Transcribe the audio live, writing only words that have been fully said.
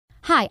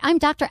Hi, I'm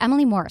Dr.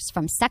 Emily Morse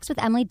from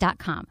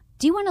SexWithEmily.com.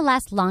 Do you want to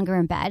last longer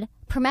in bed?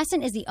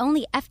 Promescent is the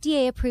only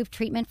FDA-approved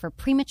treatment for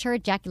premature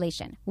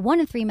ejaculation. 1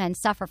 in 3 men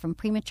suffer from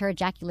premature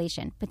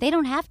ejaculation, but they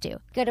don't have to.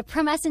 Go to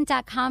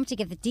Promescent.com to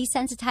get the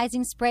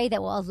desensitizing spray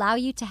that will allow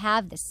you to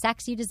have the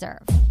sex you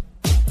deserve.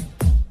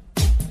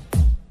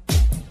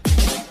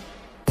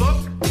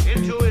 Look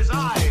into his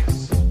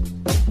eyes.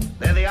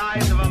 They're the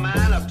eyes of a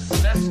man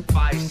obsessed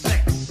by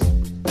sex.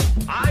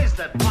 Eyes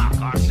that mock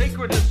our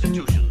sacred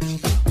institutions.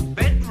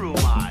 Bedroom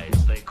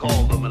eyes, they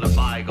call them in a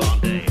bygone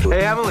day.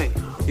 Hey, Emily,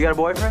 you got a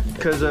boyfriend?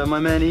 Because my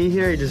man E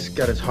here, he just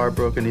got his heart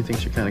broken. He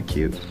thinks you're kind of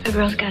cute. A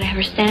girl's gotta have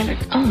her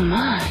standards. Oh,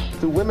 my.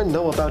 Do women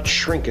know about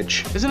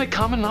shrinkage? Isn't it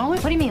common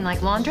knowledge? What do you mean,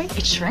 like laundry?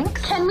 It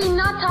shrinks? Can we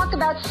not talk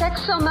about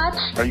sex so much?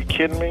 Are you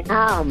kidding me?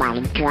 Oh my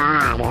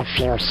God, I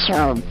feel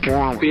so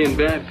good. Being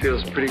bad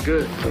feels pretty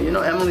good. But you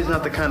know, Emily's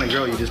not the kind of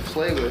girl you just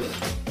play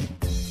with.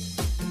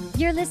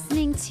 You're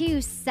listening to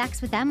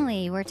Sex with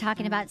Emily. We're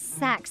talking about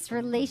sex,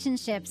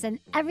 relationships, and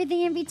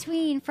everything in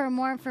between. For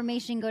more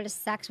information, go to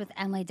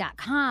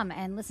sexwithemily.com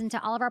and listen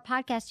to all of our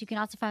podcasts. You can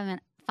also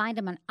find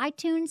them on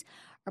iTunes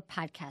or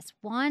Podcast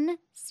One.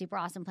 Super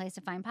awesome place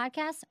to find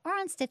podcasts. Or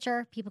on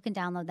Stitcher. People can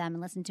download them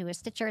and listen to a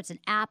Stitcher. It's an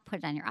app. Put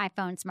it on your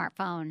iPhone,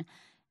 smartphone.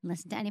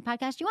 Listen to any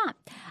podcast you want.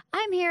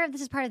 I'm here.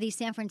 This is part of the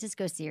San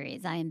Francisco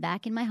series. I am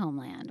back in my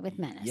homeland with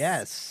Menace.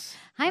 Yes.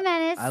 Hi,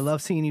 Menace. I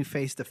love seeing you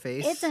face to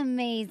face. It's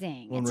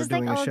amazing. When It's we're just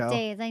like doing a old show.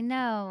 days. I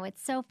know.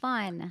 It's so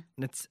fun.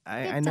 It's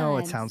I know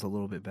it sounds a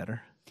little bit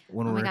better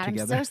when Oh we're my God,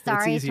 together. I'm so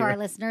sorry It's to our easier.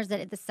 listeners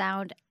that the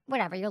sound,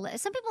 whatever.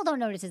 Some people don't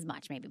notice as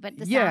much, maybe, but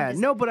the Yeah, sound is,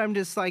 no, but I'm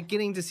just like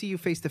getting to see you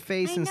face to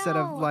face I instead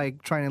of know.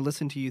 like trying to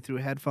listen to you through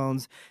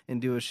headphones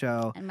and do a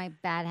show. and my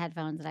bad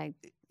headphones that I,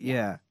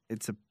 Yeah,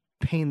 it's a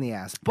pain in the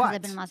ass. because I've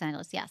But been in Los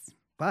Angeles. Yes.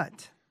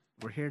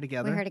 we're here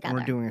together. We're here And together.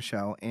 we're doing a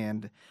show,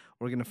 and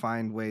we're gonna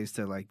find ways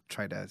to like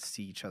try to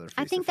see each other face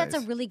I think to that's a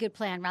face. really good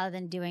plan rather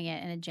than doing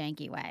it in a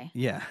janky way.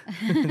 Yeah,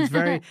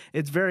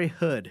 it's very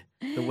hood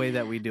the way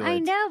that we do it. I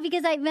know,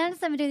 because Menace and I have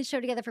been doing the show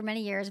together for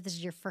many years. This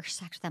is your first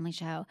Sex with Emily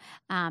show.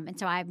 And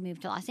so I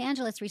moved to Los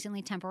Angeles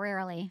recently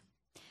temporarily.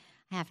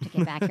 I have to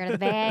get back here to the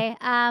Bay.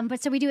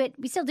 But so we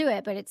still do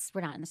it, but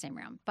we're not in the same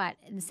room. But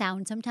the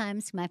sound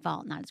sometimes, my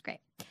fault, not as great.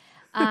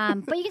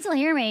 But you can still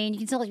hear me,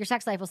 and your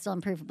sex life will still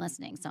improve from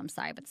listening. So I'm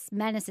sorry, but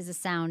Menace is a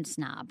sound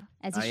snob,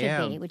 as he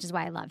should be, which is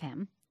why I love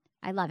him.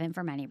 I love him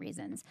for many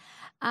reasons.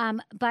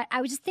 But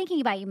I was just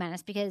thinking about you,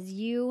 Menace, because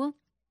you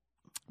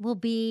will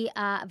be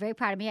very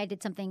proud of me. I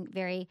did something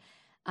very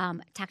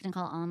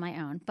technical on my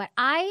own, but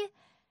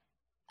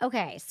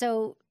okay,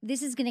 so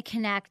this is going to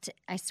connect,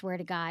 I swear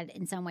to God,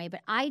 in some way.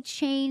 But I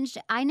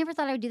never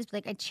thought I would do this,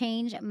 but I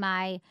changed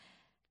my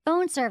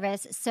phone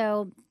service.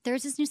 So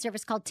there's this new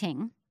service called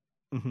Ting,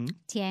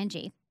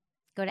 T-I-N-G.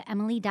 Go to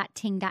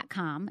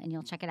emily.ting.com and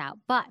you'll check it out.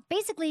 But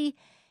basically,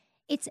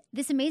 it's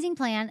this amazing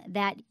plan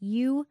that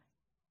you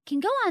can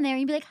go on there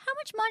and be like, how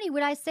much money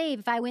would I save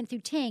if I went through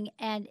Ting?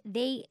 And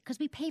because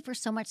we pay for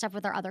so much stuff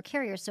with our other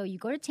carriers. So you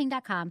go to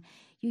ting.com,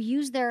 you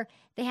use they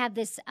have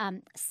this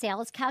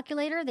sales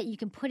calculator that you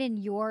can put in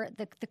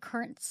the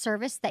current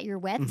service that you're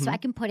with. So I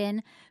can put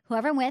in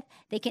whoever I'm with,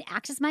 they can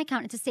access my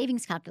account. It's a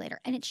savings calculator.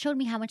 And it showed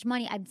me how much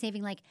money I'm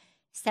saving, like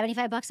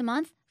 $75 a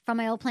month from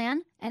my old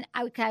plan. And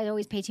I'd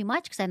always pay too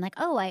much because I'm like,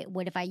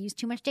 what if I use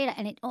too much data?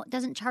 And it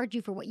doesn't charge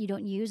you for what you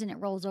don't use, and it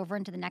rolls over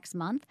into the next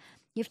month.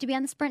 You have to be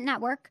on the Sprint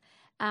network.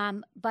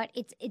 But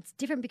it's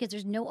different because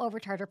there's no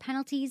overcharge or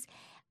penalties.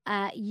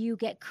 You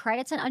get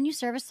credits on unused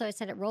service, so I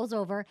said it rolls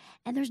over,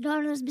 and there's none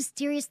of those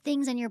mysterious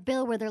things on your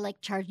bill where they're like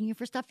charging you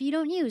for stuff you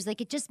don't use.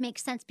 Like, it just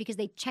makes sense because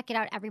they check it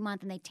out every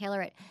month and they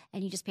tailor it,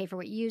 and you just pay for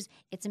what you use.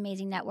 It's an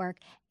amazing network,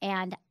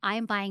 and I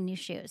am buying new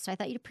shoes, so I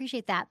thought you'd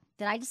appreciate that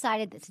I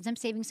decided that since I'm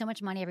saving so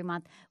much money every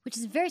month, which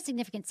is very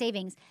significant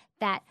savings,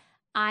 that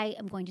I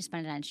am going to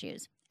spend it on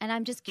shoes. And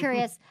I'm just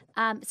curious.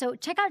 So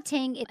check out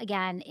Ting.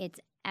 Again, it's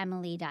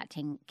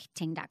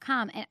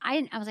emily.ting.com. And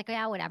I was like,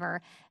 yeah,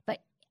 whatever.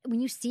 But when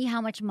you see how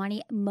much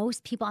money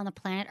most people on the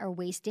planet are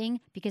wasting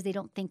because they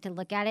don't think to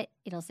look at it,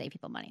 it'll save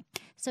people money.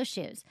 So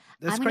shoes.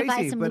 That's I'm going to buy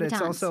crazy, some but Louboutins.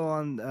 it's also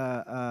on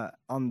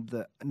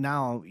the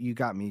now you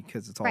got me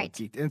because it's all Right.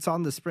 geeked. It's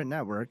on the Sprint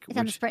network. It's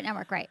on the Sprint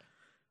network, right?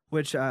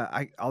 Which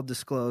I'll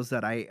disclose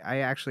that I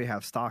actually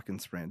have stock in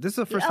Sprint. This is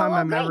the first time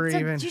I'm great. ever So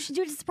even. you should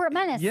do it to support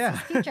Menace. Yeah,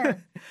 It's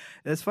future.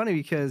 It's funny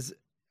because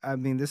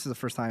this is the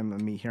first time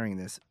of me hearing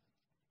this.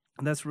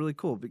 And that's really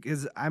cool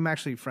because I'm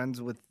actually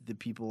friends with the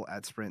people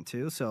at Sprint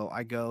too. So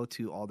I go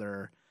to all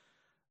their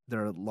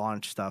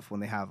launch stuff when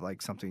they have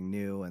like something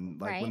new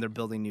and like when they're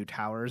building new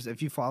towers.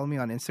 If you follow me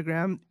on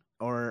Instagram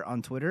or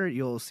on Twitter,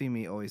 you'll see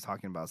me always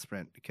talking about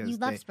Sprint because You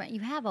love Sprint.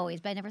 You have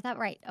always, but I never thought,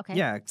 right. Okay.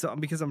 Yeah, so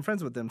because I'm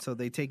friends with them, so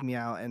they take me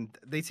out and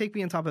they take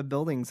me on top of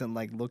buildings and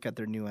like look at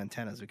their new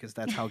antennas because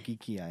that's how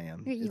geeky I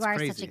am. You It's are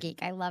crazy. such a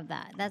geek. I love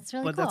that. That's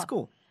really But cool. that's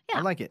cool. Yeah.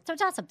 I like it. So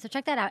it's awesome. So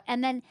check that out.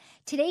 And then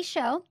today's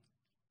show,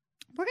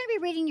 we're going to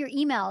be reading your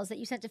emails that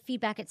you sent to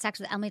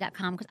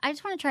feedback@sexwithemily.com because I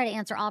just want to try to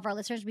answer all of our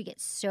listeners. We get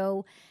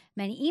so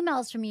many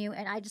emails from you,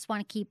 and I just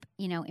want to keep,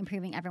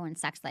 improving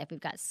everyone's sex life. We've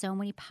got so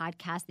many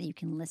podcasts that you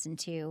can listen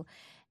to,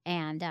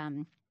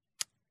 and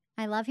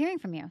I love hearing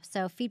from you.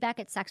 So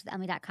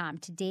feedback@sexwithemily.com.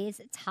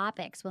 Today's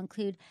topics will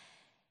include,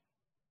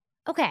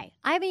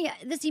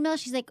 this email,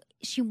 she's like,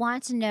 she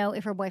wants to know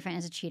if her boyfriend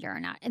is a cheater or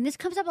not. And this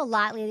comes up a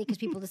lot lately because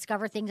people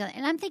discover things.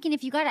 And I'm thinking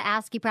if you got to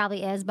ask, he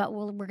probably is, but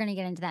we're going to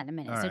get into that in a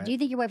minute. All So right. do you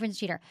think your boyfriend's a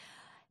cheater?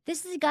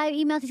 This is a guy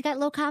who emailed. He's got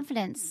low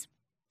confidence.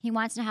 He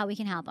wants to know how we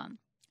can help him.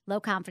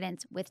 Low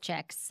confidence with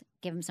chicks.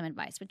 Give him some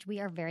advice, which we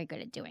are very good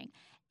at doing.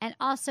 And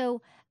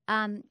also,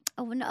 another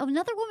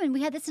woman,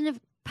 we had this in a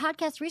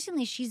podcast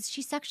recently. She's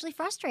sexually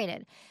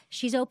frustrated.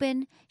 She's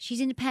open. She's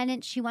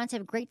independent. She wants to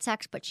have great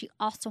sex, but she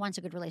also wants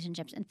a good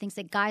relationships and thinks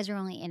that guys are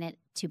only in it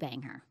to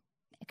bang her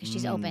because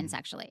she's open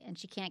sexually and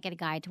she can't get a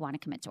guy to want to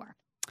commit to her.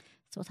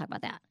 So we'll talk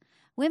about that.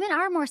 Women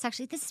are more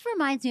sexually. This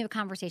reminds me of a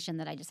conversation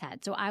that I just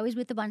had. So I was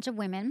with a bunch of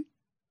women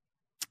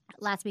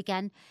last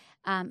weekend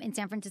in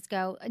San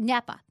Francisco,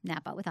 Napa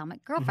with all my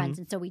girlfriends.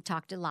 And so we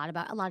talked a lot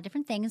of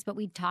different things, but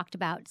we talked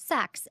about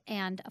sex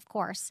and of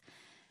course,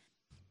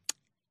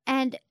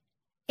 and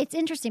it's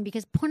interesting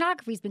because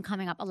pornography has been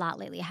coming up a lot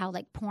lately, how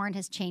like porn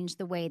has changed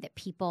the way that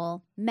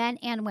people, men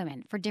and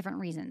women, for different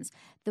reasons,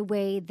 the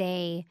way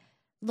they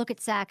look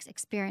at sex,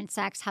 experience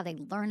sex, how they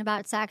learn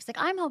about sex. Like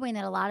I'm hoping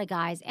that a lot of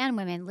guys and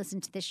women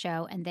listen to this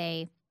show and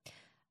they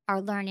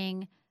are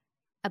learning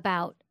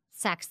about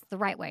sex the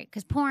right way.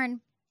 Because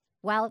porn,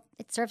 while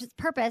it serves its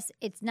purpose,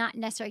 it's not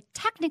necessarily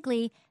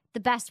technically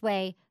the best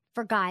way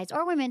for guys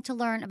or women to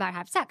learn about how to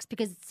have sex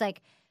because it's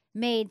like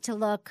made to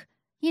look,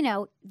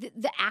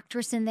 the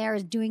actress in there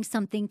is doing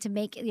something to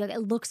make it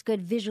looks good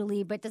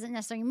visually, but it doesn't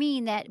necessarily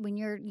mean that when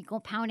you go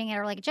pounding at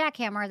her like a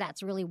jackhammer,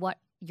 that's really what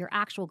your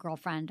actual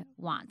girlfriend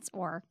wants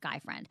or guy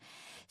friend.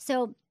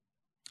 So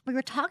we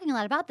were talking a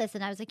lot about this,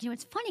 and I was like,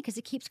 it's funny because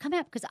it keeps coming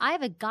up because I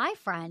have a guy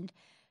friend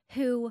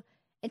who,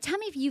 and tell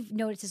me if you've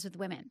noticed this with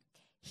women.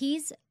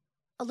 He's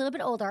a little bit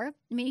older.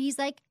 I mean, he's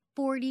like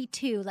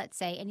 42, let's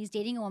say, and he's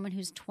dating a woman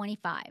who's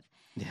 25.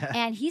 Yeah.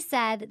 And he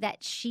said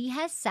that she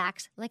has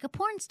sex like a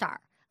porn star.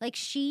 Like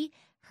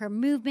her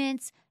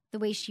movements, the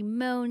way she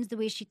moans, the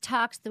way she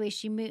talks, the way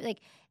she moves,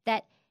 like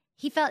that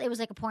he felt it was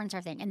like a porn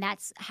star thing. And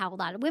that's how a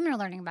lot of women are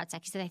learning about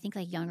sex. He said, I think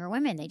like younger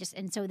women,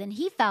 and so then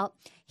he felt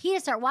he had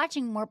to start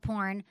watching more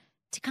porn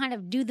to kind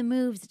of do the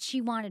moves that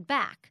she wanted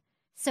back.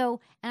 So,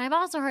 and I've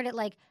also heard it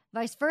like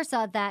vice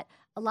versa, that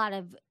a lot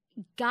of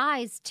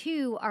guys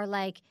too are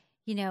like,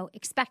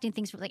 expecting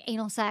things for like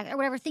anal sex or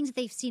whatever, things that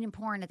they've seen in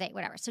porn,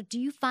 whatever. So do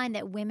you find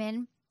that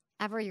women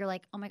ever you're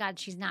like, oh my God,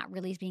 she's not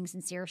really being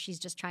sincere. She's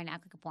just trying to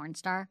act like a porn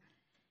star.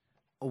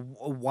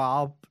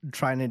 While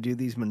trying to do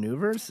these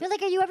maneuvers? You're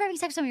like, are you ever having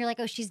sex with someone? You're like,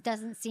 oh, she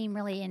doesn't seem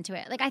really into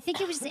it. Like, I think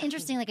it was just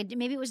interesting. Like,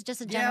 maybe it was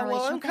just a generational Yeah,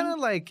 well, I'm thing. kind of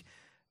like,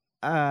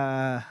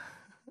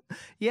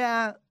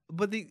 yeah.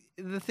 But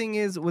the thing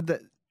is,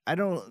 I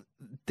don't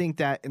think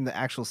that in the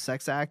actual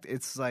sex act,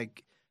 it's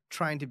like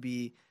trying to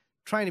be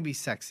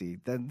sexy.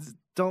 That's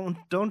don't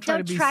try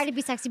to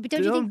be sexy, but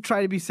don't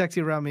try to be sexy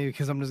around me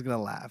because I'm just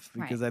gonna laugh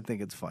because Right. I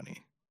think it's funny.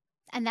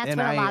 And that's what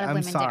a lot of I'm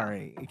women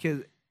sorry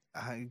because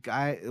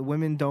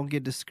women don't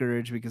get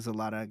discouraged because a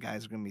lot of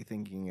guys are gonna be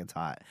thinking it's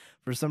hot.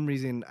 For some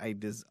reason, I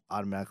just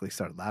automatically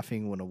start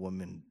laughing when a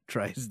woman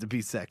tries to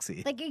be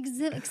sexy. do. Like,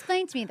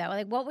 explain to me though.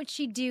 Like, what would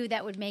she do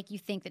that would make you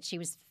think that she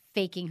was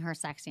faking her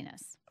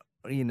sexiness?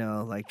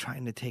 Like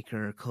trying to take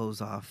her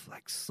clothes off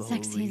like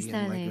slowly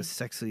and like a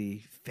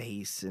sexy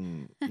face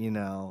and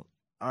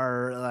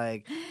or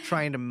like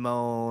trying to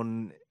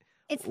moan.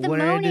 It's the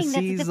moaning that's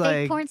the fake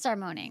like, porn star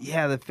moaning.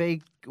 Yeah, the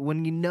fake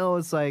when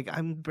it's like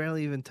I'm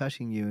barely even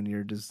touching you and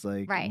you're just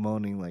like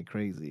moaning like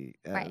crazy.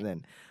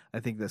 Then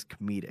I think that's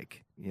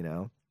comedic,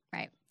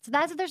 Right. So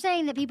that's what they're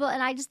saying, that people,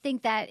 and I just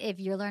think that if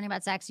you're learning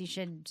about sex, you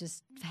should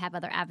just have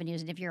other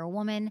avenues. And if you're a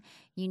woman,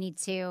 you need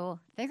to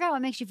figure out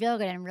what makes you feel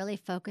good and really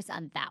focus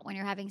on that. When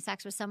you're having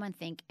sex with someone,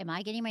 think, am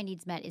I getting my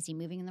needs met? Is he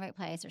moving in the right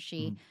place? Or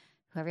she,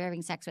 whoever you're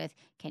having sex with,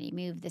 can you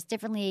move this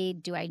differently?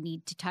 Do I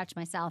need to touch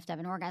myself to have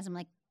an orgasm?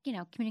 Like,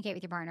 communicate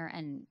with your partner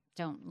and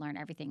don't learn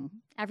everything.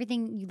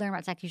 Everything you learn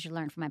about sex, you should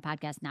learn from my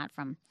podcast, not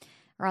from,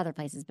 or other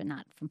places, but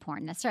not from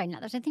porn. That's right.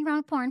 There's anything wrong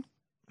with porn.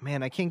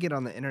 Man, I can't get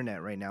on the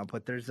internet right now,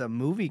 but there's a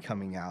movie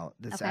coming out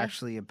that's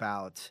actually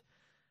about.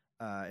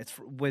 It's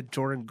with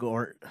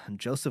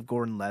Joseph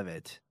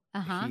Gordon-Levitt.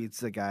 He's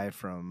the guy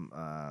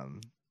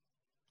from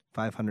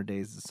 500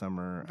 Days of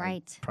Summer.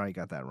 Right. I probably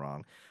got that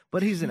wrong,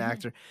 but he's an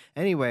actor.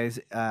 Anyways,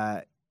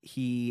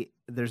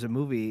 there's a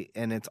movie,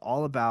 and it's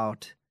all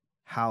about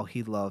how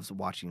he loves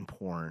watching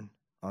porn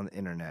on the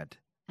internet.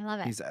 I love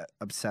it. He's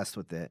obsessed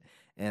with it,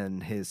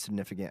 and his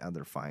significant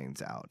other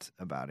finds out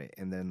about it,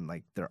 and then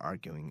like they're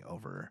arguing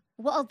over.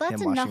 Well,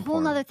 that's him a watching whole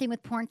porn. other thing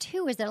with porn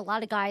too, is that a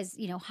lot of guys,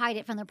 hide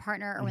it from their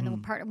partner, or when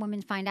the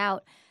women find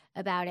out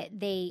about it,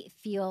 they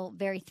feel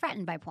very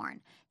threatened by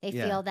porn. They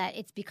feel that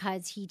it's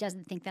because he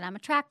doesn't think that I'm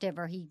attractive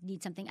or he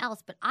needs something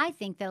else. But I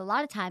think that a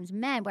lot of times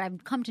men, what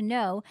I've come to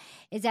know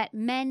is that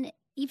men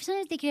even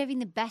sometimes they could be having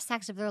the best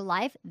sex of their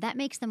life. That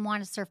makes them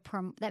want to surf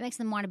porn. That makes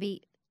them want to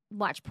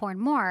watch porn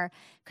more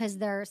because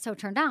they're so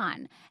turned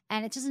on.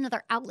 And it's just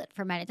another outlet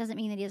for men. It doesn't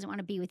mean that he doesn't want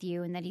to be with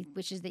you and that he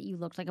wishes that you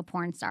looked like a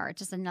porn star. It's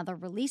just another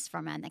release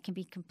for men that can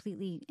be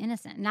completely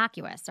innocent,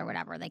 innocuous or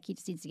whatever. Like he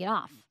just needs to get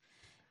off.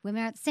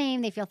 Women are the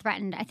same. They feel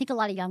threatened. I think a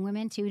lot of young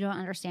women, too, don't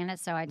understand it.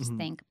 So I just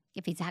think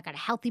if he's got a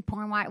healthy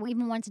porn watch,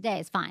 even once a day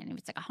is fine. If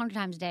it's like 100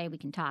 times a day, we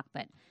can talk.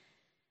 But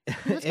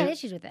he's got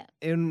issues with it.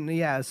 And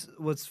yeah,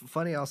 what's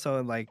funny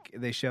also, like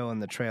they show in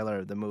the trailer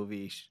of the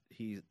movie,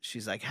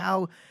 she's like,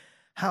 how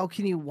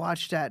can you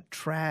watch that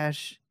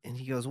trash? And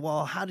he goes,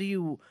 well, how do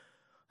you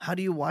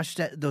watch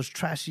those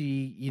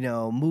trashy,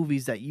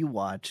 movies that you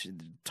watch?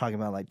 Talking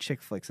about like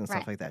chick flicks and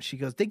stuff like that. She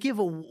goes, they give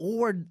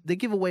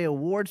away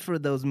awards for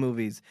those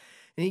movies.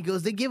 And he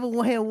goes, they give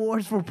away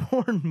awards for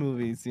porn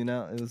movies.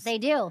 They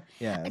do.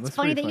 Yeah, it's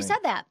funny that you said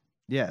that.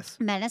 Yes.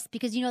 Menace,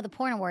 because the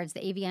porn awards, the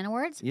AVN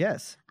awards?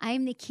 Yes. I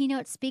am the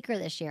keynote speaker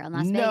this year in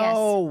Las Vegas.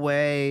 No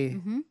way.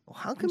 Mm-hmm. Well,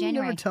 how come you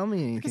never tell me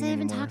anything Because I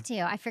haven't talked to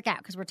you. I forgot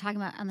because we're talking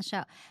about it on the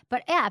show.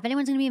 But yeah, if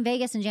anyone's going to be in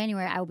Vegas in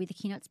January, I will be the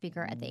keynote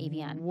speaker at the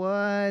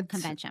AVN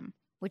convention,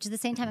 which is the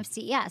same time of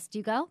CES. Do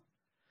you go?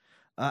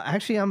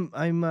 Actually, I'm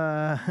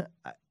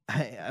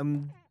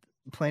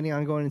planning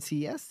on going to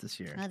CES this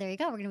year. Oh, there you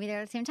go. We're going to be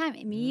there at the same time.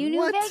 Me, you,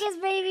 New Vegas,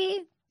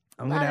 baby.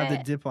 I'm going to have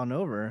to dip on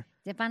over.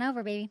 Dip on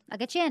over, baby. I'll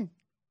get you in.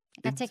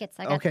 I got tickets.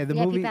 I got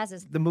VIP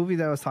passes. The movie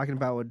that I was talking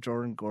about with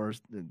Jordan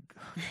Gore's,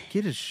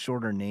 get his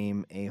shorter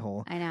name,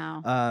 a-hole. I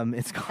know.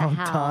 It's called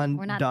Don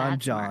John.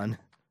 Smart.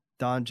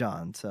 Don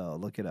John. So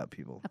look it up,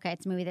 people. Okay,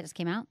 it's a movie that just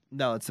came out?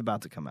 No, it's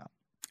about to come out.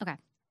 Okay.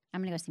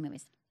 I'm going to go see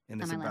movies.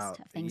 And it's about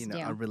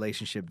a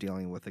relationship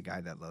dealing with a guy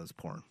that loves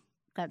porn.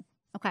 Good.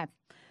 Okay.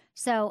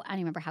 So I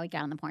don't remember how we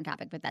got on the porn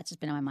topic, but that's just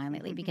been on my mind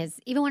lately because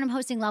even when I'm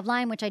hosting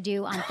Loveline, which I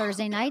do on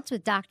Thursday nights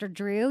with Dr.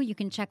 Drew, you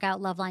can check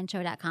out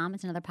lovelineshow.com.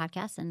 It's another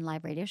podcast and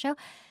live radio show.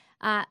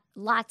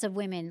 Lots of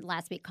women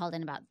last week called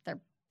in about their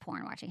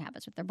porn watching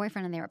habits with their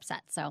boyfriend and they were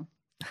upset. So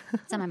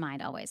it's on my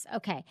mind always.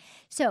 Okay.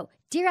 So,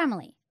 dear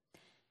Emily,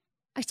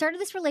 I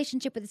started this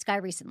relationship with this guy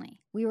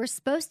recently. We were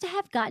supposed to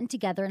have gotten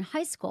together in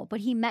high school, but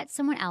he met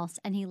someone else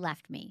and he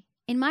left me.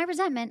 In my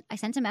resentment, I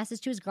sent a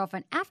message to his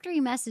girlfriend after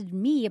he messaged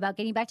me about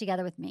getting back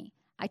together with me.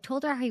 I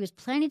told her how he was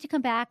planning to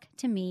come back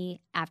to me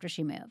after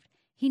she moved.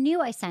 He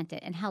knew I sent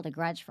it and held a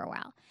grudge for a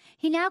while.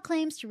 He now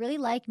claims to really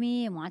like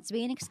me and wants to be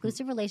in an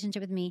exclusive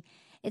relationship with me.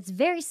 It's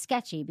very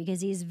sketchy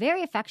because he's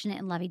very affectionate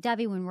and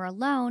lovey-dovey when we're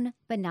alone,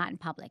 but not in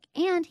public.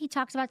 And he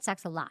talks about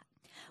sex a lot.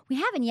 We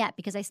haven't yet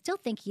because I still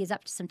think he is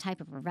up to some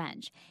type of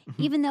revenge.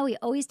 Even though he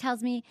always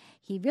tells me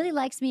he really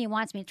likes me and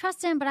wants me to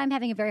trust him, but I'm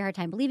having a very hard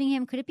time believing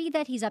him. Could it be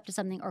that he's up to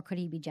something or could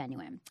he be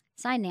genuine?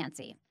 Signed,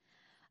 Nancy.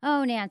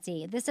 Oh,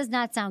 Nancy, this does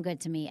not sound good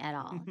to me at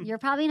all. You're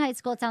probably in high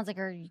school. It sounds like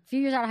you're a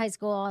few years out of high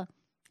school.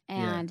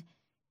 And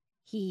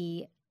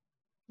he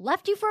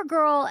left you for a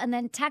girl and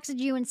then texted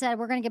you and said,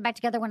 we're going to get back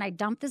together when I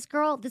dump this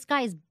girl. This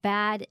guy is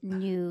bad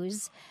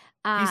news.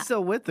 He's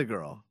still with the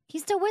girl.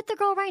 He's still with the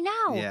girl right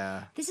now.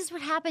 Yeah. This is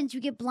what happens.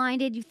 You get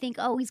blinded. You think,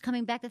 oh, he's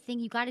coming back. The thing,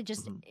 you got to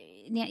just,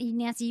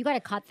 Nancy, you got to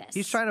cut this.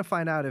 He's trying to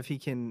find out if he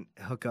can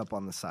hook up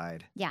on the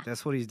side. Yeah.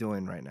 That's what he's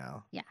doing right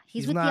now. Yeah.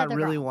 He's with not the other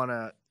really girl. want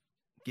to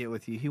get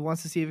with you. He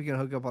wants to see if he can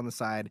hook up on the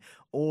side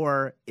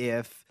or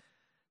if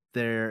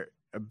they're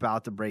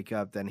about to break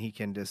up, then he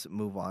can just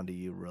move on to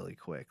you really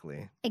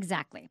quickly.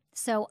 Exactly.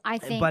 So I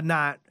think. But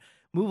not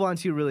move on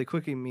to you really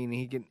quickly,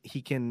 meaning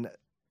he can,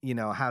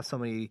 have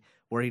somebody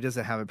where he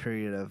doesn't have a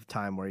period of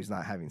time where he's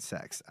not having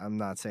sex. I'm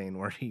not saying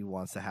where he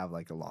wants to have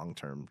like a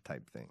long-term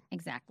type thing.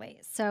 Exactly.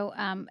 So,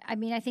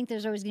 I think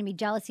there's always going to be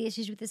jealousy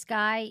issues with this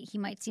guy. He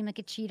might seem like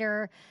a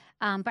cheater,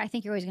 but I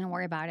think you're always going to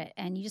worry about it.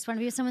 And you just want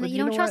to be with someone that you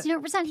don't trust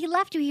 100%. He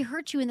left you. He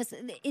hurt you in this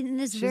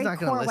She's very not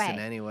core gonna way. listen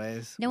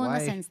anyways. No one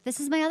listens. This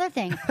is my other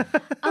thing.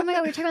 Oh my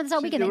God, we were talking about this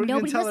all weekend and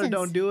nobody tell listens. her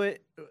don't do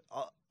it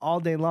all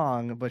day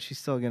long, but she's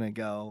still going to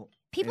go.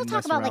 People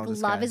talk about like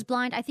love is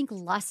blind. I think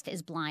lust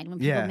is blind when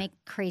people make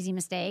crazy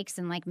mistakes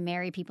and like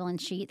marry people and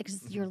cheat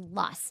because you're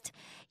lust.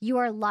 You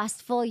are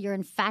lustful. You're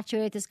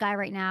infatuated with this guy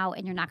right now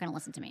and you're not going to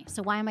listen to me.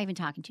 So why am I even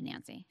talking to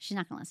Nancy? She's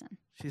not going to listen.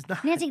 She's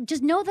not. Nancy,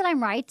 just know that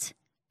I'm right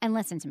and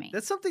listen to me.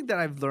 That's something that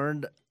I've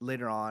learned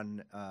later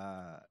on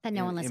that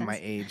no one listens. In my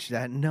age,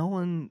 that no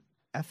one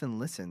effing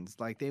listens.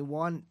 Like they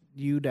want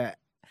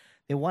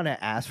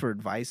to ask for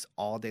advice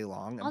all day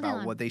long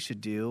about what they should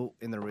do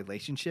in their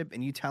relationship.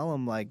 And you tell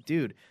them like,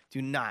 dude,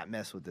 do not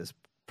mess with this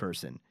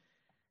person.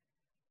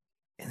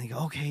 And they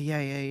go, okay,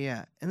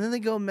 yeah. And then they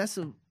go mess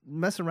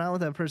around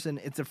with that person.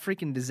 It's a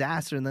freaking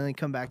disaster. And then they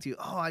come back to you.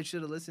 Oh, I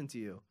should have listened to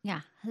you.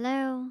 Yeah.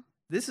 Hello.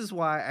 This is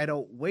why I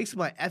don't waste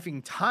my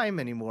effing time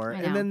anymore.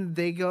 And then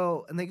they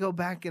go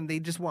back and they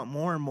just want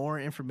more and more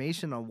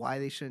information on why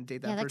they shouldn't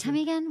date that person. Yeah, like tell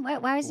me again.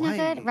 Why was it not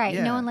good? Right.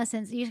 Yeah. No one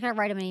listens. You just gotta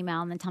write them an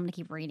email and then tell them to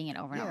keep reading it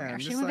over and over. Or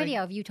show them a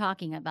video of you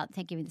talking about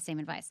giving you the same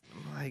advice.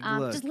 Like,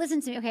 just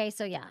listen to me. Okay,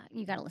 so yeah,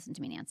 you gotta listen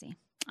to me, Nancy.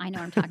 I know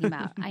what I'm talking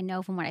about. I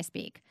know from what I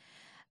speak.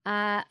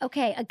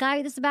 Okay,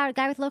 this is about a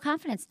guy with low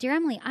confidence. Dear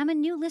Emily, I'm a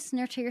new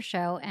listener to your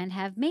show and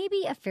have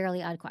maybe a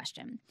fairly odd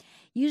question.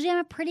 Usually I'm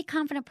a pretty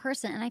confident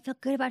person and I feel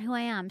good about who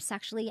I am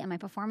sexually and my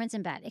performance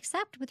in bed,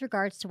 except with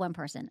regards to one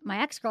person,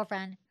 my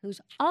ex-girlfriend, who's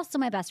also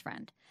my best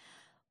friend.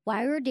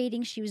 While we were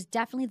dating, she was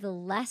definitely the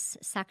less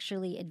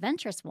sexually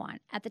adventurous one.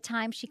 At the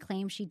time, she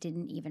claimed she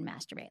didn't even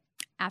masturbate.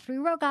 After we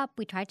broke up,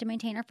 we tried to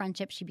maintain our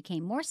friendship. She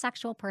became a more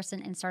sexual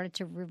person and started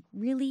to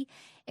really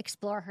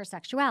explore her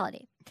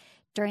sexuality.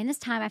 During this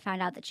time, I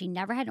found out that she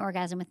never had an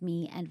orgasm with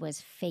me and was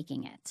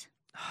faking it.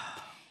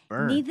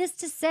 Burn. Needless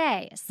to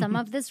say, some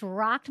of this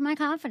rocked my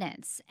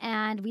confidence,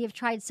 and we have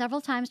tried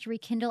several times to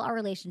rekindle our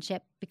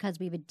relationship because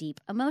we have a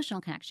deep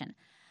emotional connection.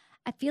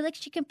 I feel like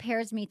she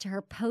compares me to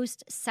her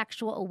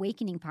post-sexual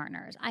awakening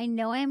partners. I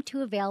know I am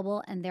too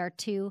available and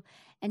too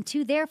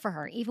there for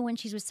her, even when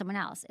she's with someone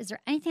else. Is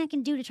there anything I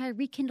can do to try to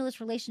rekindle this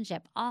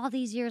relationship all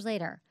these years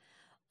later?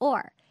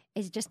 Or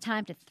is it just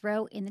time to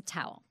throw in the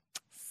towel?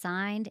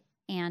 Signed,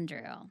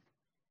 Andrew.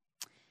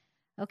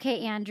 Okay,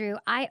 Andrew.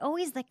 I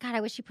always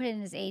I wish he put it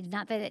in his age.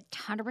 Not that it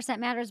 100%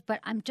 matters, but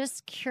I'm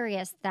just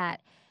curious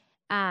that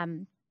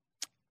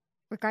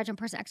regards to a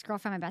person,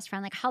 ex-girlfriend, my best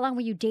friend, how long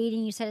were you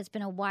dating? You said it's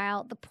been a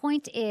while. The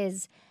point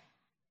is,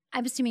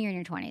 I'm assuming you're in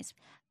your 20s,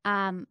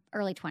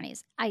 early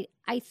 20s.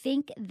 I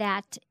think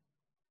that,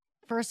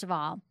 first of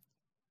all,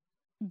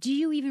 do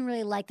you even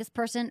really like this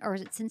person? Or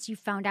is it since you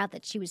found out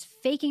that she was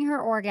faking her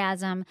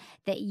orgasm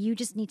that you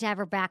just need to have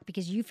her back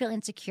because you feel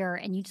insecure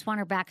and you just want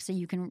her back so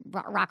you can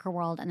rock her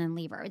world and then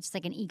leave her? It's just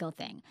like an ego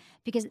thing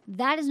because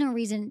that is no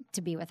reason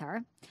to be with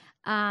her.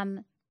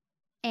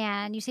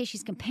 And you say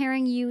she's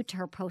comparing you to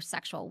her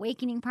post-sexual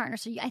awakening partner.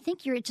 So I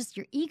think you're just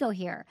your ego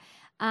here.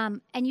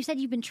 And you said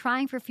you've been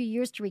trying for a few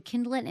years to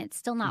rekindle it and it's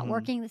still not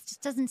working. This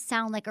just doesn't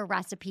sound like a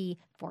recipe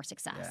for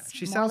success. Yeah.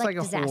 She More sounds like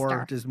a disaster.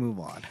 whore. Just move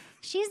on.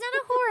 She's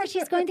not a whore.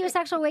 She's going through a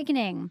sexual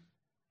awakening.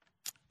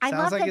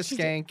 Sounds like a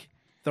skank.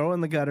 Throw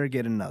in the gutter,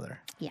 get another.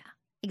 Yeah,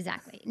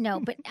 exactly.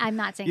 No, but I'm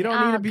not saying you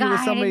don't need to be with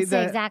somebody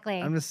that.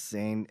 Exactly. I'm just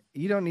saying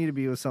you don't need to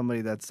be with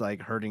somebody that's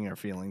hurting her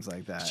feelings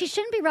like that. She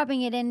shouldn't be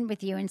rubbing it in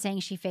with you and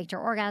saying she faked her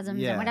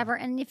orgasms and whatever.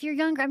 And if you're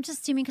younger, I'm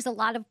just assuming because a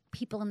lot of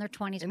people in their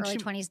 20s, early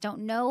 20s,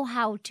 don't know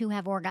how to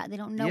have orgasms. They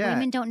don't know.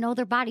 Women don't know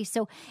their bodies.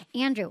 So,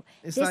 Andrew,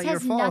 this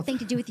has nothing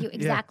to do with you.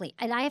 Exactly.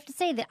 And I have to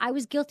say that I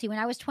was guilty when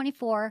I was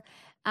 24.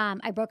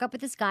 I broke up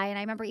with this guy, and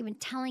I remember even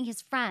telling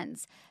his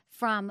friends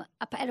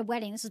at a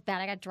wedding. This was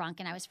bad. I got drunk,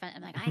 and I'm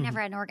like, I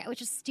never had an orgasm,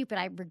 which is stupid.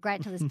 I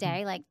regret it to this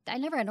day. I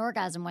never had an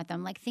orgasm with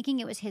him, thinking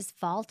it was his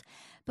fault.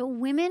 But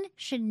women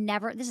should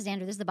never. This is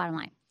Andrew. This is the bottom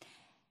line.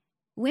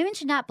 Women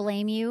should not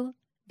blame you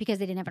because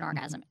they didn't have an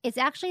orgasm. It's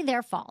actually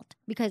their fault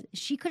because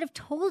she could have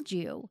told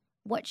you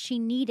what she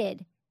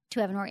needed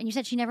to have an orgasm. And you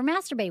said she never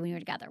masturbated when you were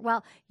together.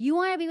 Well, you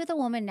want to be with a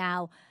woman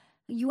now.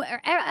 You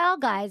are all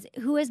guys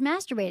who has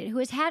masturbated, who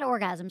has had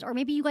orgasms, or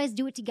maybe you guys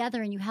do it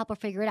together and you help her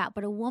figure it out.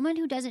 But a woman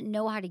who doesn't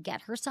know how to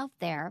get herself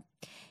there,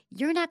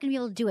 you're not going to be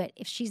able to do it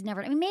if she's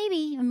never.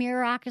 Maybe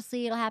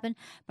miraculously it'll happen,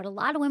 but a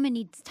lot of women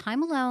need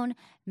time alone,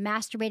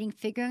 masturbating,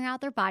 figuring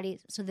out their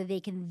bodies so that they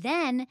can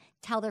then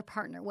tell their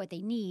partner what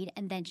they need,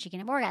 and then she can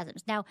have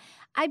orgasms. Now,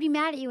 I'd be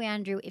mad at you,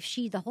 Andrew, if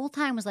she the whole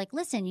time was like,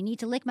 listen, you need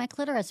to lick my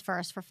clitoris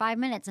first for 5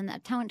 minutes and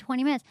that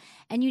 20 minutes,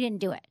 and you didn't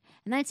do it.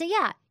 And then I'd say,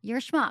 yeah, you're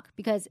a schmuck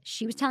because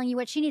she was telling you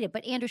what she needed.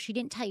 But Andrew, she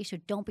didn't tell you, so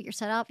don't put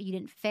yourself up. You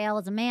didn't fail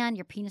as a man.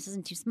 Your penis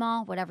isn't too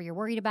small, whatever you're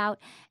worried about.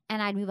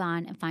 And I'd move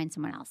on and find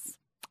someone else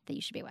that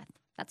you should be with.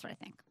 That's what I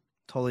think.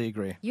 Totally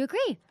agree. You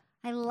agree.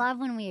 I love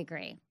when we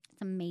agree.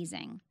 It's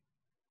amazing.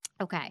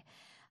 Okay.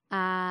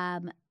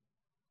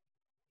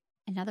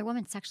 Another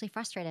woman sexually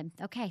frustrated.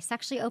 Okay,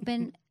 sexually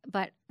open,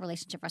 but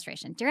relationship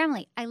frustration. Dear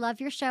Emily, I love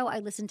your show. I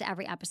listen to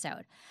every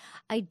episode.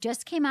 I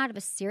just came out of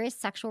a serious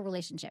sexual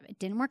relationship. It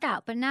didn't work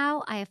out, but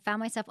now I have found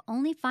myself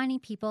only finding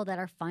people that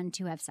are fun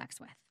to have sex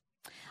with.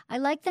 I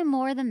like them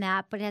more than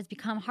that, but it has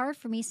become hard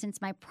for me since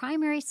my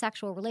primary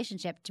sexual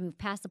relationship to move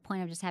past the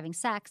point of just having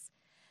sex.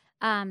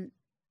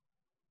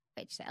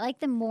 I like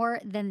them more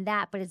than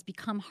that, but it's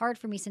become hard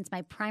for me since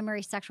my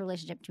primary sexual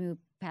relationship to move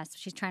past.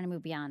 She's trying to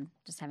move beyond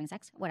just having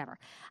sex, whatever.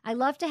 I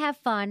love to have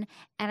fun,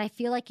 and I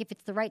feel like if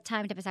it's the right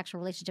time to have a sexual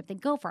relationship, then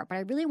go for it. But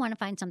I really want to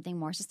find something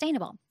more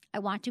sustainable. I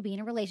want to be in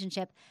a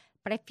relationship,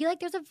 but I feel like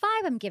there's a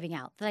vibe I'm giving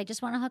out that I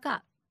just want to hook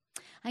up.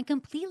 I'm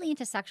completely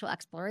into sexual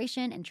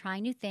exploration and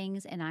trying new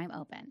things, and I'm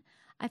open.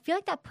 I feel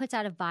like that puts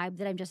out a vibe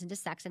that I'm just into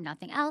sex and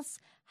nothing else.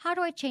 How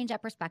do I change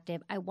that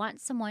perspective? I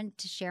want someone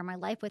to share my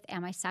life with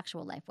and my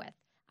sexual life with.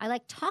 I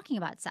like talking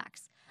about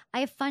sex. I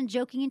have fun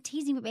joking and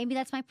teasing, but maybe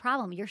that's my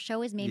problem. Your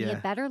show has made me a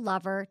better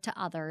lover to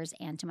others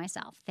and to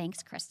myself.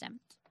 Thanks, Kristen.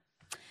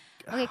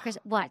 Okay, Chris,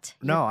 what?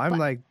 No,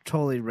 I'm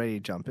totally ready to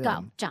jump in.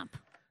 Go, jump.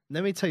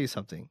 Let me tell you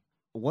something.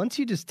 Once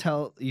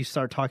you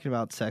start talking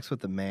about sex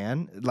with a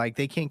man,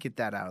 they can't get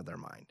that out of their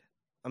mind.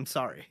 I'm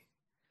sorry.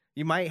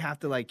 You might have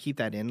to keep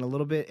that in a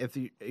little bit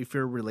if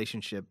your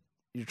relationship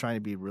you're trying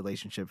to be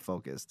relationship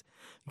focused.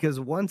 Because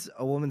once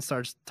a woman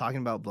starts talking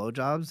about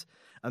blowjobs,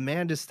 a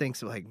man just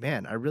thinks like,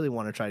 man, I really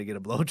want to try to get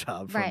a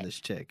blowjob from this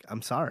chick.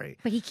 I'm sorry.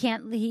 But he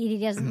can't, he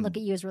doesn't look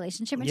at you as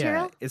relationship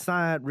material? Yeah, it's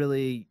not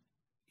really,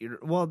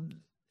 well,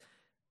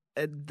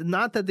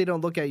 not that they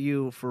don't look at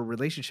you for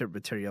relationship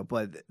material,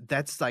 but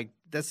that's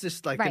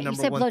just like the number one thing. You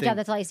said blowjob,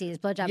 that's all I see is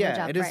blowjob, yeah,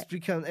 blowjob. It has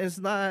become, it's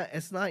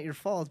not your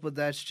fault, but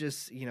that's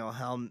just,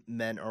 how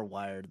men are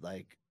wired.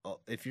 Like,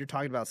 if you're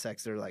talking about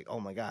sex, they're like, oh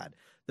my God.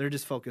 They're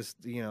just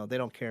focused, they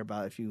don't care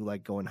about if you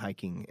like going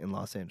hiking in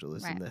Los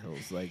Angeles in the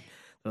hills. Like,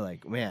 they're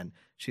like, man,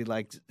 she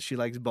likes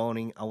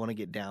boning. I want to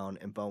get down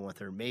and bone with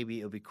her. Maybe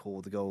it'll be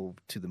cool to go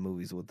to the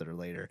movies with her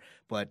later,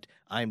 but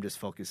I'm just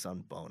focused on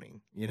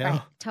boning,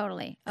 Right,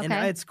 totally. Okay.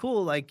 And it's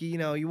cool, like, you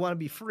want to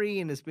be free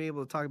and just be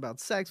able to talk about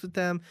sex with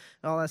them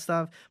and all that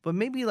stuff. But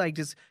maybe like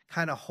just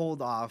kind of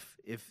hold off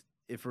if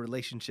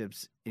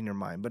relationships in your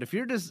mind. But if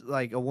you're just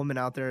like a woman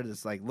out there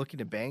that's like looking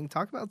to bang,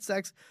 talk about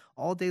sex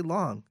all day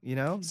long,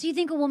 So you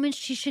think a woman,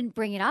 she shouldn't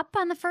bring it up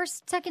on the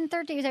first, second,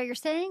 third date? Is that what you're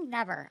saying?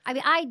 Never. I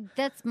mean,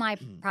 that's my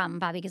problem,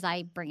 Bobby, because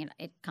I bring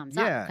it comes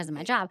up because of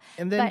my job.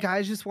 And then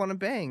guys just want to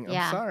bang.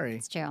 I'm sorry.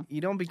 It's true.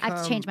 You don't become... I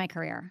have to change my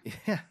career.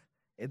 Yeah.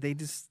 They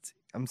just...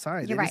 I'm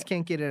sorry. You're they just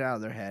can't get it out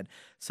of their head.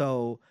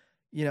 So,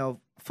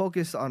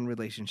 focus on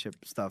relationship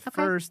stuff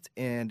first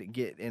and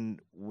get in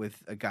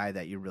with a guy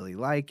that you really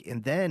like,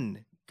 and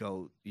then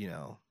go,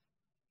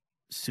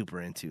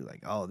 super into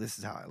like, oh, this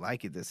is how I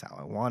like it, this is how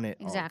I want it,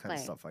 all that kind of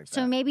stuff like that.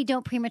 So maybe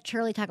don't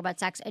prematurely talk about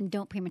sex and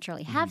don't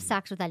prematurely have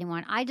sex with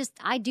anyone.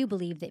 I do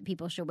believe that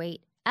people should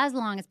wait as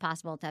long as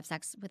possible to have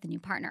sex with a new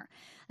partner.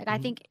 Like, I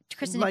think,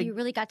 Kristen, if you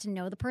really got to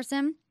know the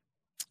person,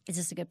 is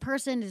this a good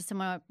person? Is this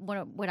someone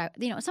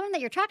someone that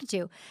you're attracted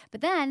to?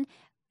 But then,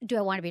 do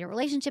I want to be in a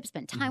relationship,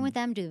 spend time with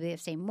them? Do they have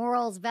the same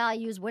morals,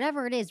 values,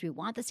 whatever it is? Do we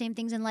want the same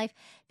things in life?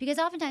 Because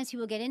oftentimes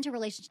people get into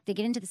relationships, they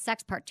get into the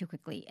sex part too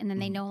quickly. And then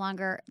they no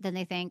longer, then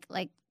they think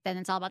like, then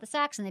it's all about the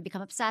sex and they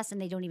become obsessed and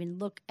they don't even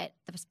look at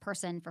this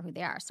person for who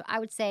they are. So I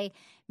would say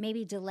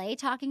maybe delay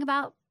talking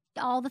about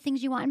all the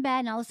things you want in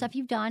bed and all the stuff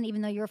you've done,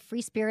 even though you're a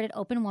free-spirited,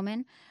 open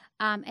woman.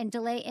 And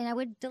I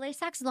would delay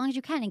sex as long as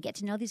you can and get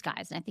to know these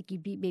guys. And I think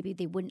maybe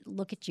they wouldn't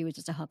look at you as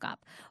just a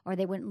hookup, or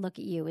they wouldn't look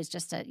at you as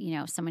just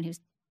someone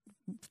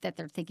that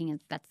they're thinking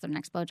that's their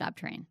next blowjob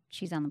train.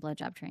 She's on the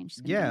blowjob train.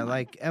 Yeah,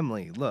 like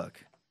Emily.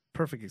 Look,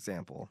 perfect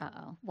example.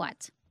 Uh-oh.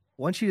 What?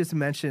 Once you just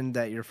mentioned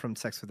that you're from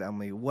Sex with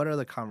Emily, what are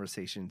the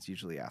conversations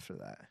usually after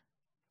that?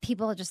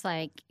 People are just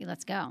like,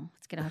 let's go.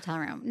 Let's get a hotel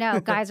room. No,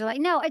 guys are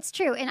like, no, it's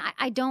true. And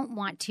I don't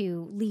want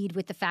to lead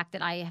with the fact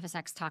that I have a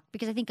sex talk,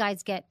 because I think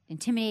guys get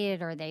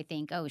intimidated, or they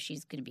think, oh,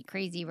 she's going to be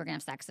crazy. We're going to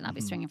have sex and I'll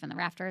be swinging from the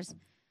rafters.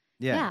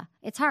 Yeah,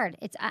 it's hard.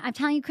 I'm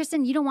telling you,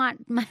 Kristen, you don't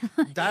want my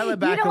dial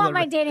it back. You don't want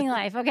my dating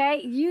life, okay?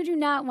 You do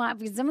not want,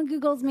 because someone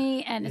Googles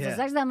me and it's a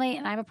sex Emily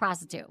and I'm a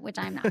prostitute, which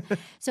I'm not.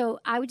 So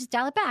I would just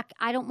dial it back.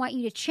 I don't want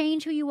you to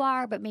change who you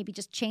are, but maybe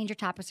just change your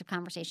topics of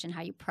conversation,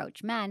 how you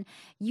approach men.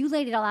 You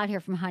laid it all out here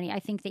from Honey. I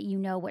think that you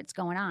know what's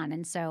going on,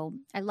 and so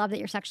I love that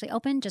you're sexually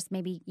open. Just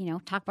maybe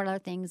talk about other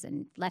things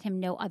and let him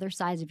know other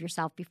sides of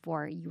yourself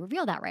before you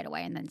reveal that right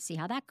away, and then see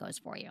how that goes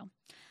for you.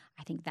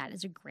 I think that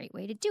is a great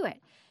way to do it.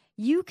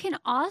 You can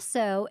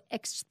also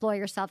explore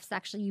yourself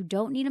sexually. You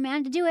don't need a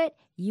man to do it.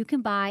 You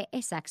can buy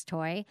a sex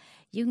toy.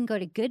 You can go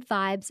to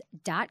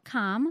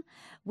goodvibes.com,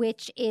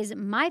 which is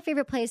my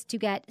favorite place to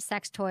get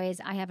sex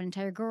toys. I have an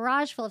entire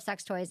garage full of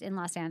sex toys in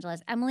Los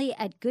Angeles. Emily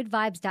at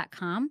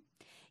goodvibes.com.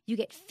 You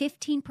get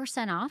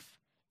 15% off.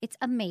 It's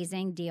an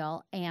amazing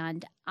deal.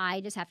 And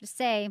I just have to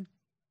say,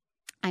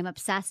 I'm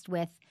obsessed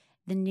with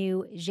the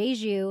new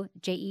Jeju,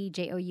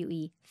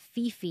 Jejoue,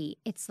 Fifi.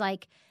 It's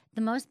like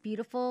the most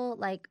beautiful,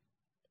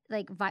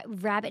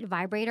 rabbit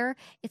vibrator.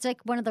 It's like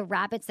one of the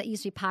rabbits that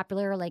used to be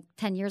popular like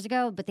 10 years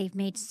ago, but they've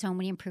made so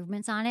many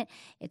improvements on it.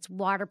 It's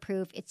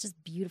waterproof. It's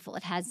just beautiful.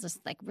 It has this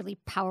like really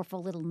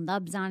powerful little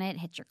nubs on it.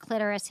 Hits your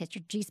clitoris, hits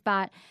your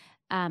G-spot.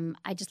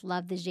 I just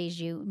love the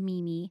Jeju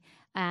Mimi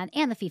and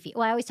the Fifi.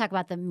 Well, I always talk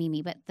about the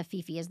Mimi, but the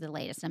Fifi is the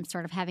latest. I'm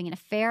sort of having an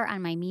affair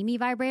on my Mimi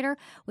vibrator,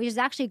 which is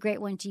actually a great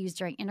one to use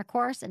during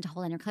intercourse and to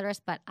hold in your clitoris,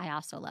 but I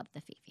also love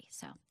the Fifi.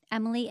 So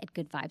Emily at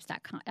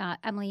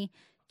goodvibes.com.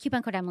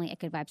 Coupon code Emily at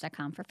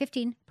goodvibes.com for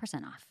 15%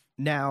 off.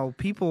 Now,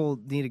 people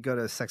need to go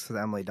to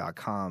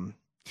sexwithemily.com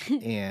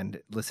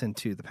and listen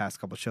to the past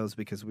couple shows,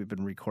 because we've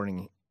been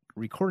recording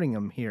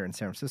them here in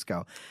San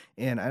Francisco.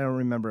 And I don't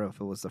remember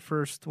if it was the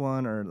first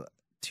one or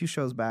 2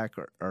 shows back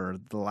or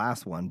the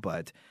last one,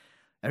 but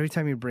every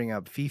time you bring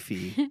up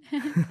Fifi,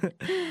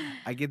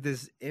 I get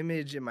this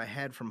image in my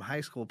head from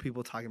high school,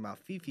 people talking about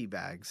Fifi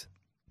bags.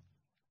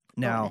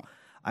 Now,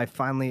 I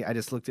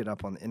just looked it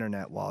up on the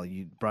internet while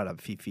you brought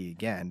up Fifi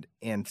again.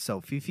 And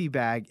so Fifi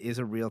bag is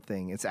a real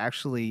thing. It's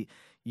actually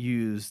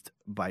used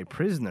by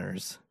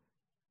prisoners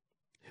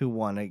who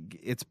want to,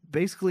 it's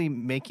basically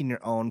making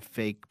your own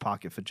fake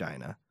pocket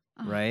vagina,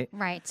 right?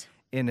 Right.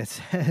 And it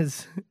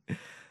says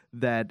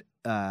that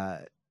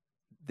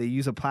they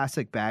use a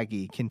plastic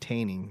baggie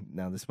containing,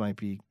 now this might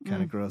be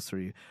kind of gross for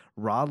you,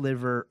 raw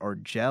liver or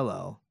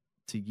jello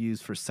to use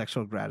for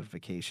sexual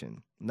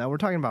gratification. Now we're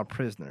talking about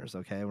prisoners,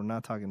 okay? We're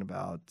not talking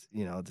about,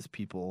 just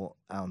people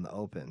out in the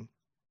open.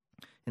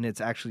 And it's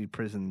actually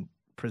prison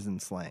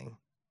slang.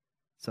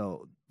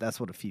 So that's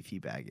what a fifi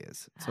bag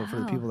is. So for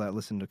the people that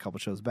listened to a couple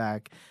shows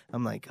back,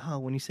 I'm like, oh,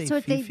 when you say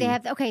fifi.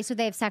 So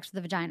they have sex with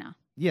the vagina.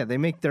 Yeah, they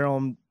make their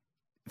own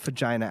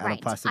vagina out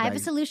of plastic bags. I have a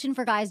solution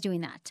for guys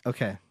doing that.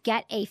 Okay.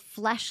 Get a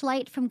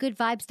fleshlight from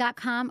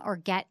goodvibes.com or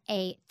get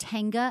a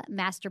Tenga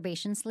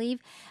masturbation sleeve.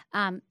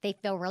 They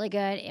feel really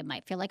good. It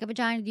might feel like a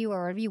vagina to you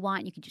or whatever you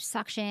want. You can do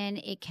suction.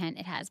 It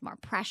has more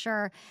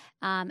pressure.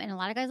 And a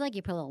lot of guys like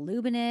you put a little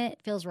lube in it.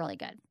 It feels really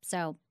good.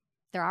 So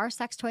there are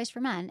sex toys for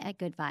men at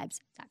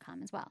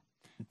goodvibes.com as well.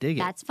 Dig it.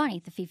 That's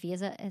funny. The fifi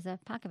is a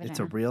pocket vagina. It's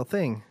a real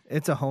thing.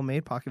 It's a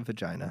homemade pocket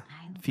vagina.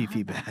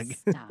 Fifi bag.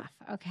 Stuff.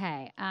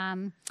 Okay.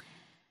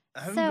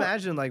 I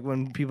imagine like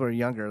when people are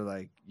younger,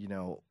 like,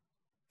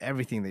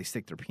 everything they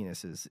stick their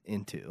penises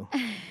into.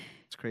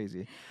 It's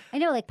crazy. I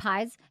know, like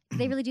pies. Do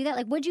they really do that?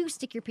 Like, what'd you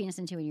stick your penis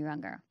into when you were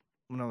younger?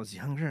 When I was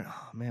younger,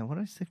 oh man, what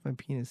did I stick my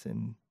penis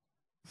in?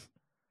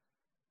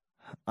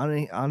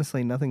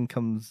 Honestly, nothing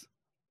comes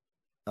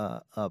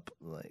up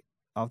like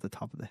off the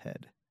top of the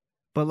head.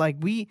 But like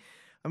we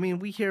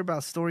hear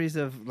about stories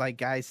of like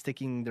guys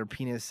sticking their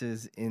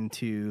penises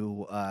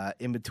into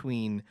in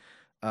between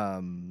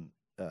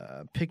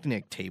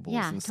picnic tables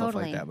and stuff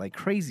like that, like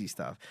crazy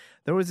stuff.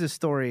 There was this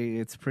story,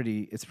 it's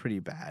pretty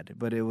bad,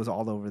 but it was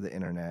all over the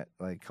internet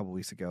like a couple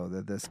weeks ago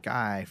that this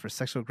guy for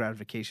sexual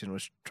gratification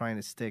was trying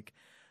to stick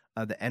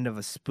the end of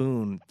a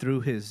spoon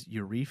through his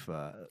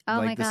urethra,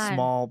 like the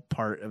small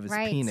part of his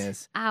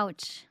penis.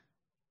 Ouch.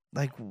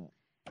 Like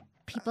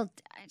people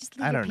just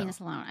leave your penis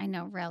alone. I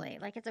know, really.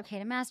 Like it's okay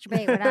to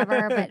masturbate,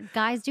 whatever, but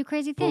guys do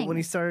crazy things. But when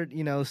he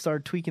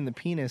start tweaking the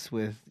penis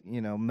with,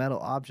 metal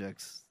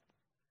objects.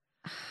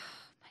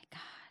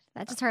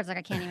 That just hurts. Like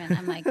I can't even.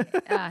 I'm like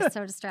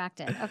so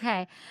distracted.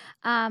 Okay,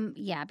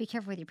 yeah. Be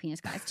careful with your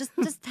penis, guys.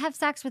 Just have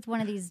sex with one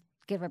of these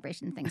good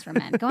vibration things for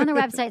men. Go on the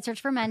website,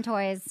 search for men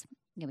toys.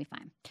 You'll be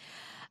fine.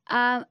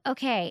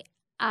 Okay.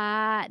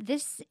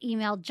 This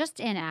email just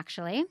in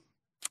actually,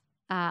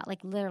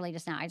 like literally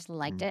just now. I just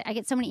liked it. I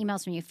get so many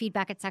emails from you.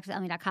 Feedback at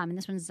sexwithemily.com, and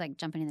this one's like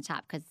jumping in the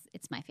top because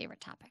it's my favorite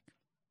topic.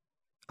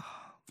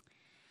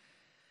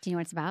 Do you know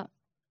what it's about?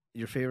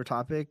 Your favorite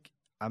topic?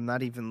 I'm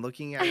not even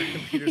looking at a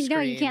computer screen.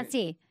 No, you can't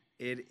see.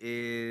 It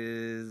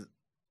is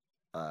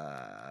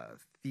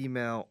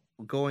female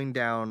going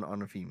down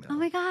on a female. Oh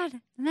my God.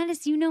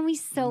 Menace, you know me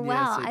so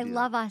well. I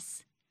love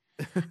us.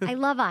 I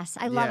love us.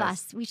 I love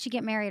us. We should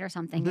get married or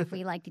something if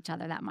we liked each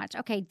other that much.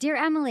 Okay. Dear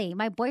Emily,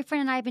 my boyfriend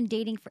and I have been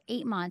dating for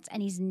 8 months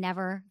and he's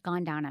never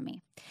gone down on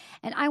me.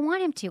 And I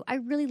want him to. I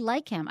really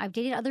like him. I've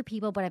dated other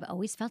people, but I've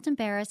always felt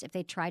embarrassed if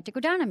they tried to go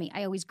down on me.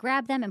 I always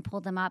grab them and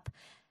pull them up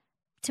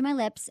to my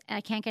lips, and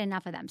I can't get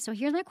enough of them. So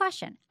here's my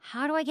question.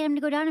 How do I get him to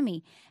go down on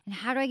me? And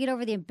how do I get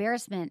over the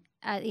embarrassment,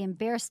 the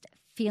embarrassed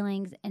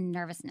feelings and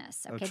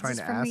nervousness? Okay, this is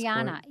from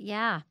Rihanna.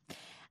 Yeah.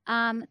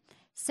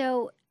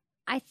 So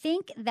I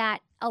think that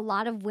a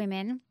lot of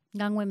women,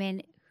 young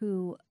women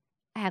who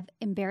have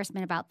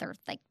embarrassment about their,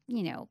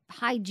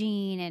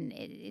 hygiene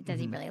and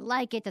does he really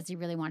like it? Does he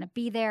really want to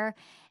be there?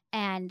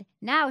 And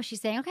now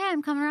she's saying, okay,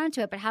 I'm coming around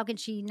to it, but how can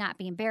she not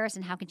be embarrassed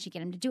and how can she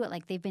get him to do it?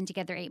 Like they've been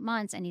together 8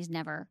 months and he's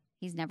never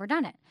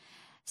done it.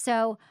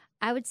 So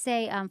I would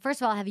say,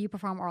 first of all, have you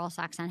performed oral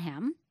sex on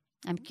him?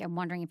 I'm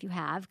wondering if you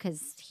have,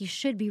 because he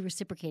should be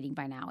reciprocating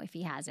by now if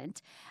he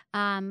hasn't.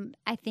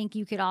 I think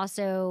you could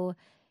also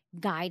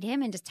guide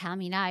him and just tell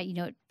him,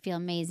 it'd feel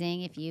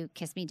amazing if you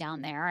kiss me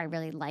down there. I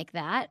really like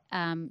that.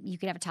 You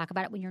could have a talk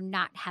about it when you're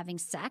not having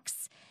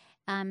sex.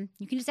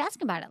 You can just ask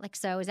him about it. Like,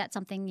 so is that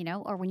something,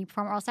 or when you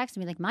perform oral sex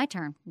and be like, my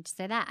turn, just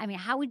say that. I mean,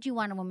 how would you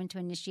want a woman to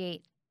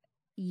initiate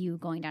you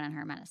going down on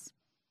her, Menace,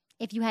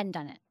 if you hadn't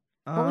done it?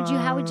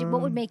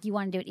 What would make you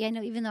want to do it? Yeah,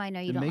 no, even though I know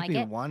you don't like it.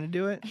 Make me want to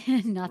do it?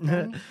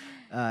 Nothing.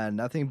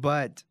 Nothing,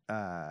 but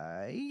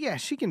yeah,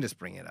 she can just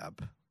bring it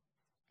up.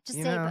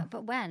 Just say,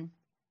 but when?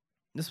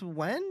 Just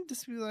when?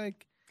 Just be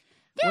like,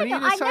 yeah, no,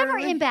 I'm never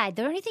in bed.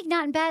 Don't you think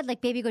not in bed?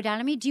 Like, baby, go down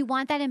on me. Do you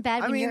want that in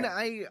bed?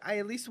 I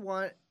at least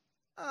want.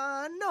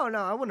 No,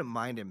 I wouldn't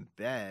mind in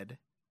bed.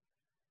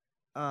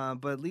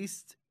 But at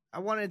least I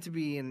want it to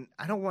be in.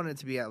 I don't want it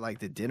to be at like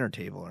the dinner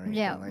table or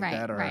anything like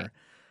that, or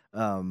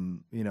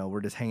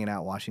we're just hanging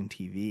out watching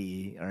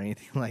TV or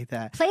anything like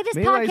that. Play this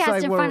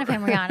podcast in front of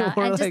him, Rihanna,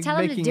 and just tell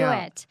him to do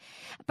it.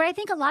 But I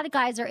think a lot of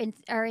guys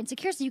are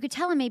insecure, so you could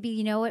tell him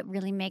maybe, what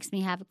really makes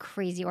me have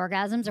crazy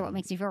orgasms or what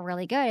makes me feel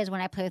really good is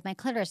when I play with my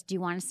clitoris. Do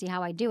you want to see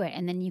how I do it?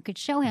 And then you could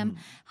show him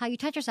how you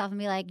touch yourself and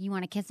be like, you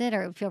want to kiss it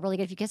or feel really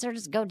good if you kiss it or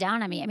just go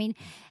down on me. I mean,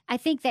 I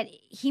think that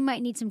he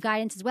might need some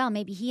guidance as well.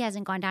 Maybe he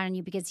hasn't gone down on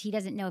you because he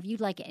doesn't know if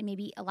you'd like it. And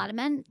maybe a lot of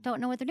men don't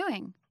know what they're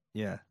doing.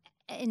 Yeah.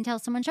 Until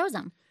someone shows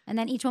them. And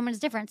then each woman is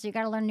different, so you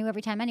got to learn new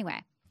every time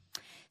anyway.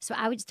 So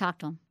I would just talk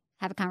to him,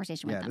 have a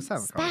conversation with him.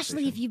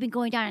 Especially if you've been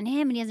going down on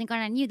him and he hasn't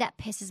gone on you, that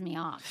pisses me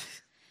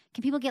off.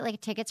 Can people get like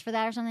tickets for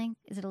that or something?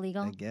 Is it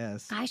illegal? I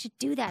guess. Guys should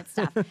do that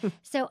stuff.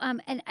 So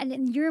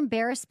and you're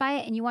embarrassed by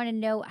it and you want to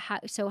know how.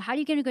 So how do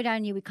you get to go down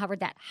on you? We covered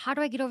that. How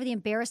do I get over the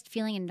embarrassed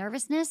feeling and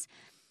nervousness?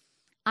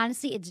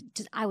 honestly, it's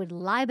just, I would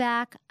lie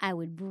back, I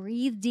would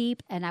breathe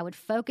deep, and I would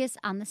focus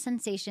on the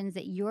sensations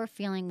that you're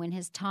feeling when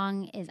his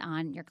tongue is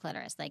on your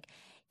clitoris. Like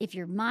if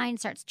your mind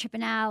starts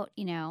tripping out,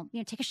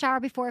 take a shower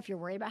before if you're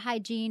worried about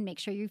hygiene, make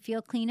sure you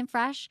feel clean and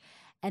fresh.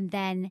 And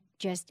then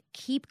just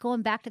keep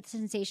going back to the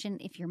sensation.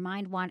 If your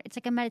mind wanders, it's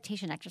like a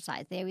meditation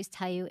exercise. They always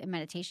tell you in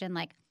meditation,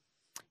 like,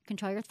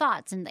 control your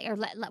thoughts or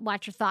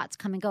watch your thoughts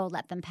come and go,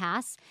 let them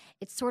pass.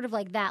 It's sort of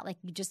like that. Like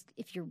you just,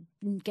 if you're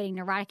getting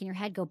neurotic in your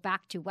head, go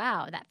back to,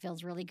 wow, that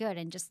feels really good.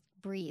 And just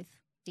breathe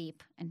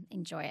deep and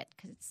enjoy it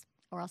because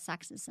oral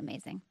sex is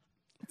amazing.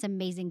 It's an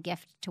amazing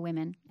gift to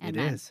women and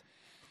men. It is.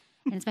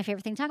 And it's my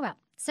favorite thing to talk about.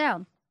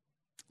 So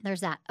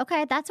there's that.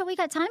 Okay, that's what we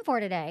got time for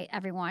today,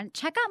 everyone.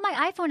 Check out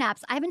my iPhone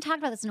apps. I haven't talked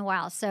about this in a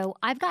while. So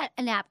I've got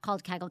an app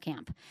called Kegel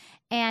Camp.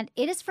 And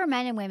it is for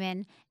men and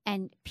women.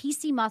 And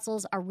PC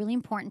muscles are really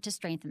important to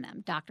strengthen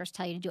them. Doctors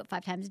tell you to do it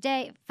 5 times a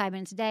day, 5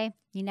 minutes a day.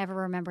 You never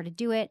remember to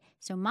do it.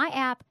 So my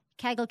app,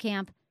 Kegel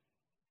Camp,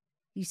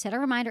 you set a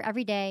reminder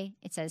every day.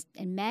 It says,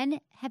 and men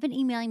have been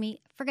emailing me.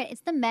 Forget,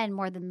 it's the men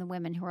more than the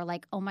women who are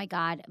like, oh my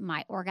God,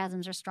 my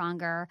orgasms are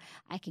stronger.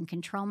 I can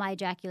control my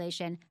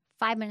ejaculation.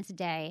 5 minutes a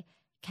day.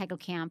 Kegel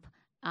Camp,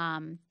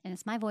 and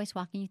it's my voice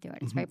walking you through it.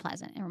 It's very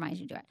pleasant. It reminds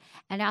you to do it.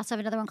 And I also have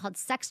another one called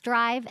Sex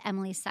Drive,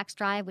 Emily's Sex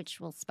Drive, which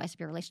will spice up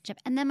your relationship.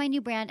 And then my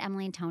new brand,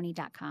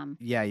 EmilyandTony.com.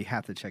 Yeah, you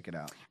have to check it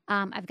out.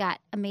 I've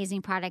got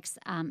amazing products.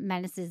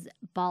 Menace's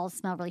balls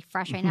smell really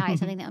fresh right now. I have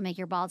something that will make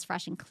your balls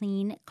fresh and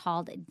clean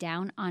called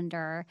Down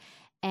Under.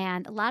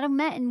 And a lot of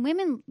men and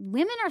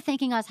women are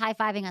thanking us,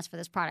 high-fiving us for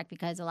this product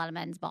because a lot of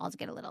men's balls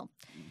get a little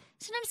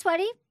sometimes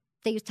sweaty.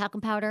 They use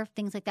talcum powder,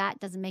 things like that.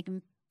 Doesn't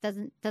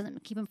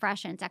keep them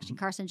fresh, and it's actually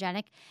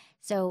carcinogenic.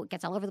 So it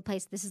gets all over the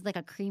place. This is like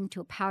a cream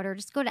to a powder.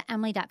 Just go to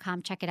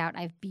Emily.com, check it out.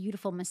 I have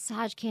beautiful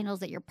massage candles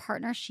that your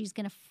partner, she's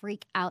going to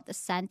freak out the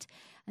scent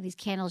of these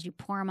candles. You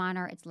pour them on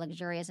her. It's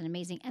luxurious and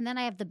amazing. And then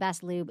I have the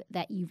best lube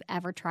that you've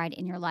ever tried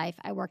in your life.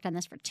 I worked on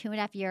this for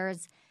 2.5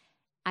 years.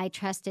 I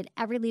trusted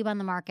every lube on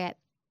the market,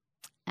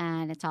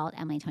 and it's all at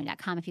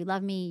EmilyandTony.com. If you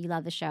love me, you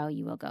love the show,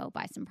 you will go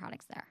buy some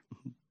products there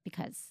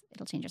because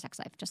it'll change your sex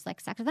life, just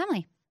like Sex with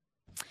Emily.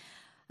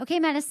 Okay,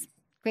 Menace.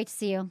 Great to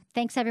see you.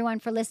 Thanks, everyone,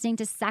 for listening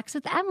to Sex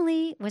with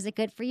Emily. Was it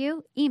good for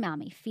you? Email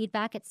me,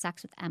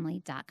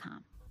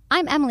 feedback@sexwithemily.com.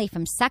 I'm Emily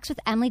from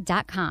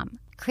sexwithemily.com.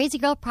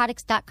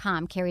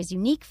 CrazyGirlProducts.com carries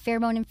unique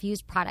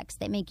pheromone-infused products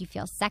that make you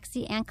feel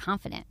sexy and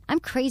confident.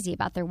 I'm crazy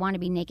about their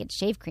wannabe naked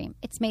shave cream.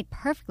 It's made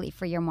perfectly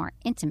for your more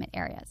intimate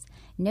areas.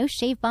 No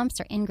shave bumps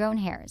or ingrown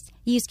hairs.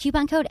 Use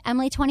coupon code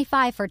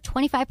Emily25 for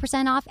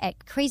 25% off at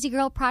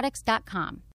CrazyGirlProducts.com.